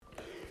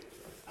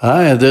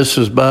Hi, this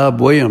is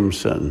Bob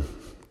Williamson.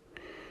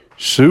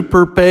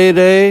 Super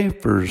payday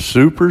for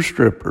super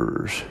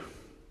strippers.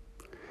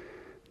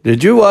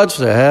 Did you watch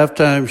the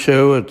halftime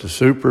show at the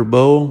Super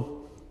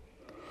Bowl?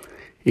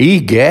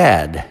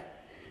 Egad.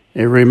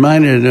 It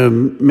reminded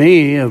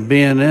me of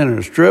being in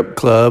a strip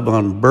club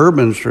on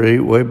Bourbon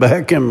Street way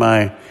back in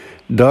my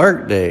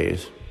dark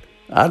days.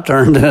 I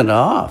turned it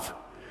off.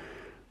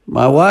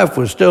 My wife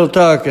was still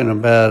talking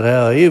about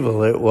how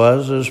evil it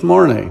was this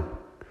morning.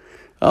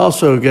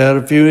 Also got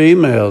a few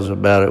emails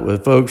about it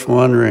with folks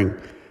wondering,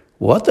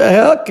 what the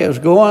heck is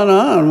going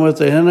on with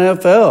the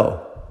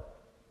NFL?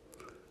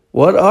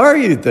 What are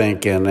you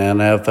thinking,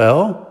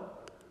 NFL?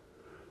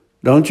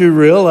 Don't you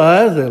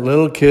realize that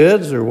little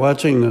kids are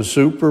watching the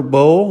Super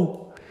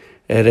Bowl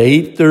at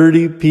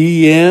 8:30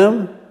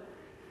 p.m.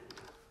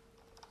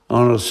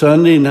 on a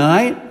Sunday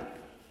night?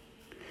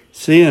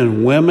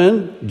 Seeing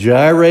women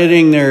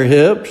gyrating their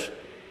hips,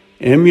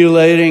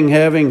 emulating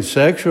having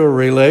sexual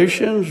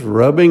relations,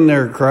 rubbing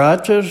their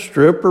crotches,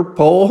 stripper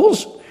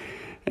poles,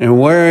 and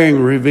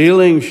wearing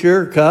revealing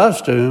sheer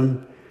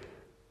costume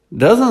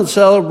doesn't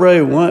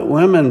celebrate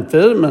women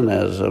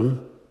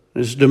feminism.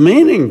 It's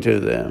demeaning to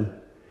them.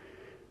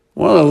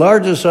 One of the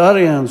largest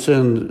audience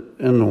in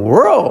the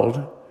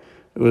world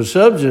was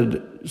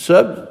subjected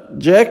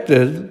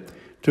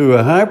to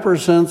a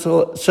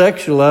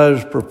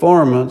hypersexualized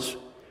performance,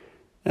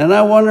 and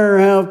I wonder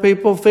how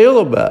people feel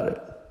about it.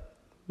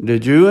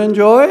 Did you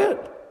enjoy it?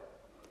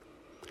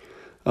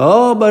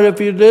 Oh, but if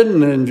you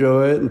didn't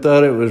enjoy it and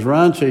thought it was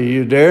raunchy,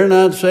 you dare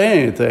not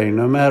say anything,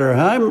 no matter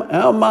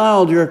how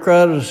mild your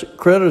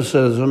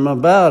criticism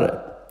about it,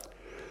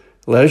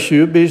 lest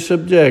you be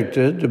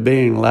subjected to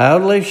being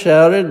loudly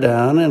shouted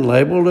down and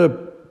labeled a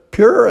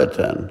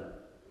Puritan.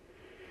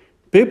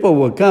 People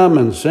with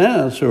common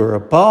sense who are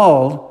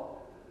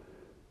appalled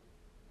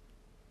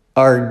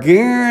are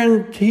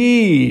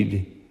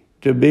guaranteed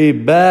to be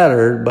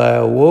battered by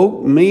a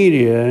woke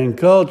media and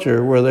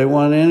culture where they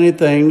want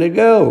anything to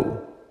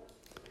go.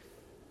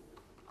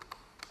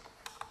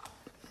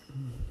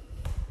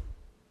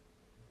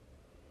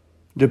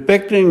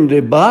 Depicting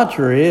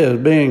debauchery as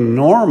being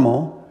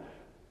normal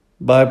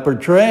by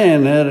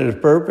portraying it as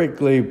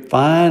perfectly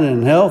fine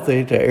and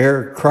healthy to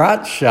air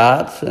crotch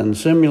shots and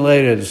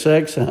simulated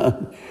sex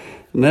on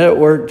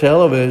network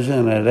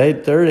television at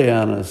 8:30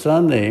 on a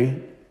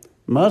Sunday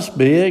must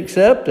be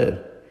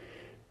accepted.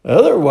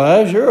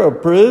 Otherwise, you're a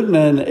prude and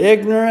an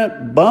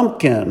ignorant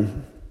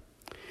bumpkin.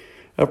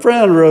 A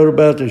friend wrote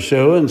about the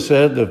show and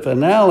said the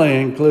finale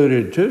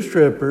included two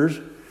strippers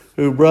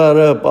who brought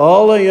up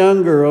all the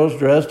young girls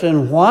dressed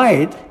in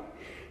white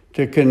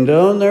to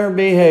condone their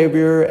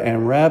behavior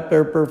and wrap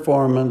their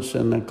performance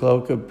in the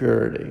cloak of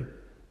purity.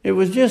 It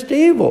was just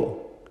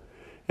evil.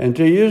 And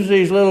to use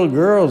these little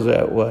girls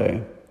that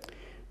way,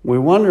 we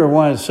wonder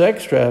why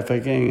sex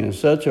trafficking is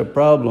such a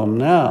problem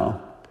now.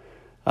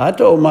 I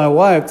told my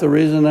wife the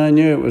reason I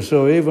knew it was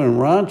so evil and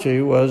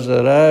raunchy was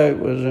that I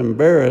was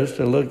embarrassed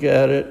to look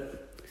at it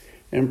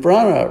in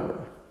front of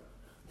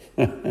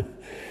her.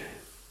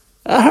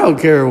 I don't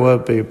care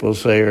what people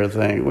say or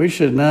think. We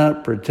should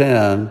not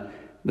pretend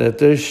that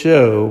this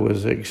show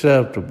was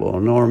acceptable,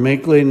 nor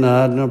meekly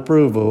nod in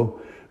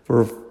approval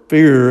for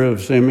fear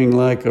of seeming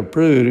like a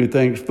prude who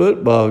thinks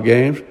football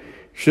games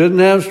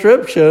shouldn't have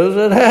strip shows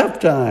at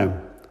halftime.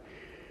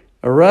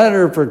 A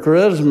writer for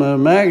Charisma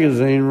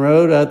magazine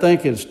wrote, I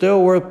think it's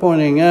still worth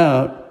pointing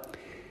out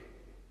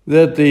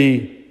that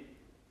the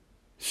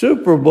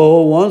Super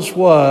Bowl once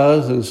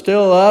was and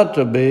still ought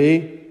to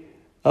be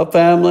a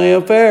family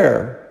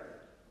affair.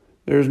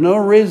 There's no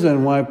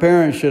reason why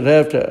parents should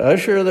have to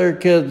usher their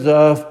kids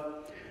off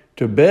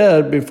to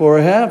bed before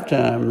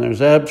halftime.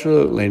 There's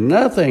absolutely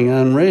nothing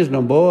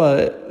unreasonable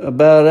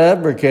about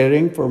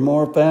advocating for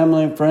more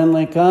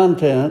family-friendly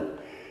content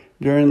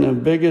during the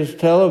biggest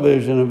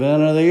television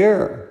event of the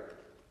year.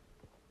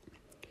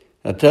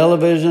 A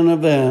television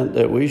event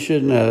that we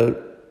should note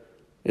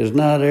is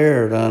not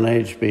aired on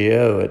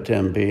HBO at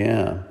 10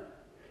 p.m.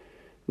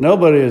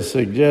 Nobody is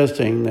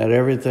suggesting that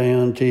everything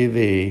on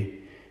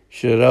TV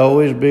should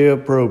always be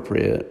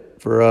appropriate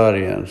for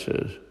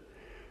audiences.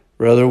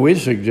 Rather, we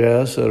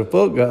suggest that a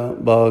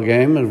football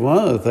game is one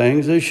of the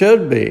things it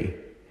should be.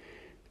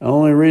 The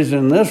only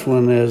reason this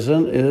one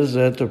isn't is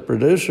that the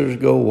producers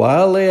go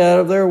wildly out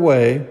of their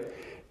way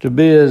to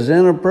be as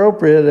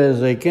inappropriate as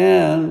they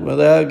can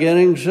without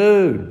getting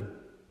sued.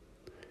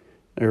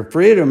 They're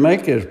free to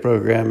make this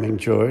programming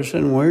choice,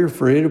 and we're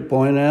free to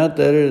point out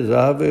that it is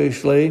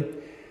obviously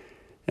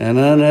an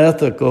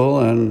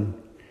unethical and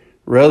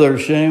rather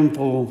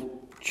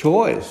shameful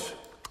choice.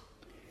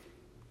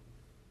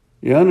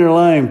 The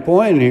underlying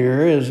point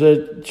here is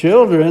that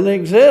children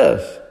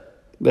exist.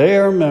 They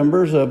are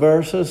members of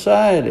our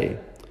society.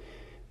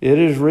 It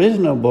is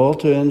reasonable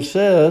to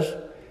insist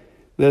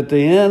that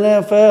the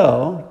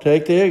NFL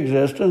take the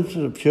existence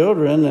of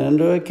children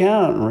into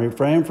account and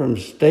refrain from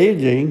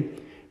staging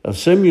a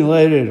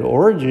simulated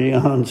orgy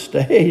on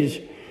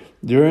stage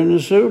during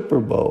the Super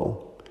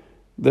Bowl.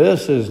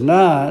 This is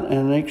not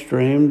an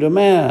extreme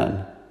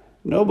demand.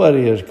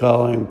 Nobody is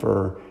calling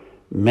for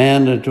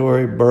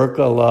mandatory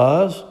burqa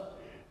laws.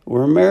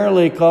 We're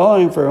merely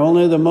calling for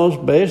only the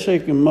most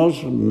basic and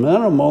most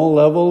minimal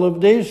level of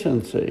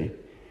decency.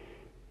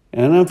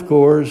 And of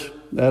course,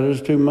 that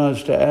is too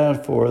much to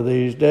ask for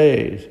these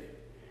days.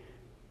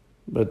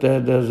 But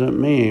that doesn't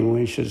mean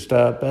we should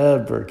stop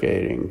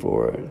advocating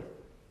for it.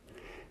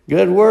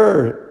 Good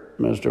word,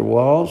 Mr.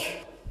 Walsh.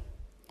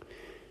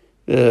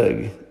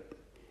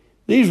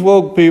 These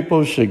woke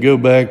people should go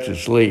back to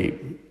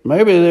sleep.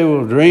 Maybe they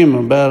will dream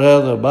about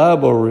how the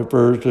Bible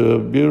refers to a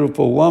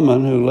beautiful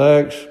woman who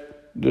lacks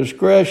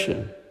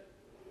discretion,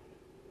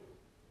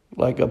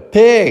 like a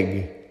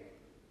pig.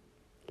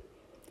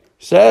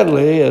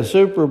 Sadly, a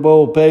Super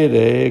Bowl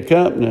payday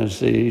accompanies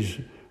these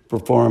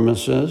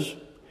performances,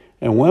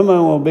 and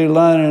women will be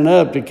lining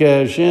up to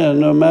cash in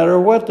no matter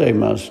what they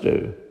must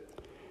do.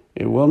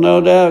 It will no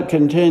doubt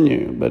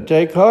continue, but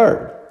take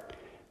heart.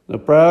 The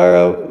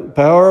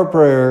power of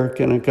prayer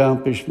can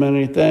accomplish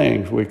many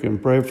things. We can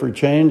pray for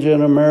change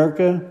in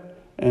America,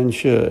 and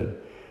should.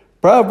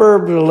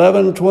 Proverbs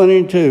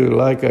 11:22,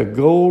 like a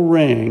gold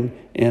ring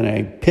in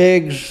a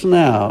pig's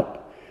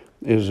snout,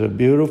 is a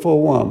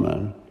beautiful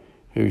woman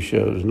who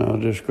shows no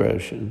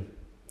discretion.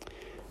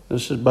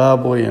 This is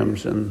Bob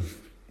Williamson.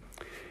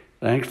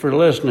 Thanks for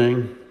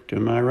listening to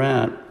my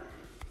rant.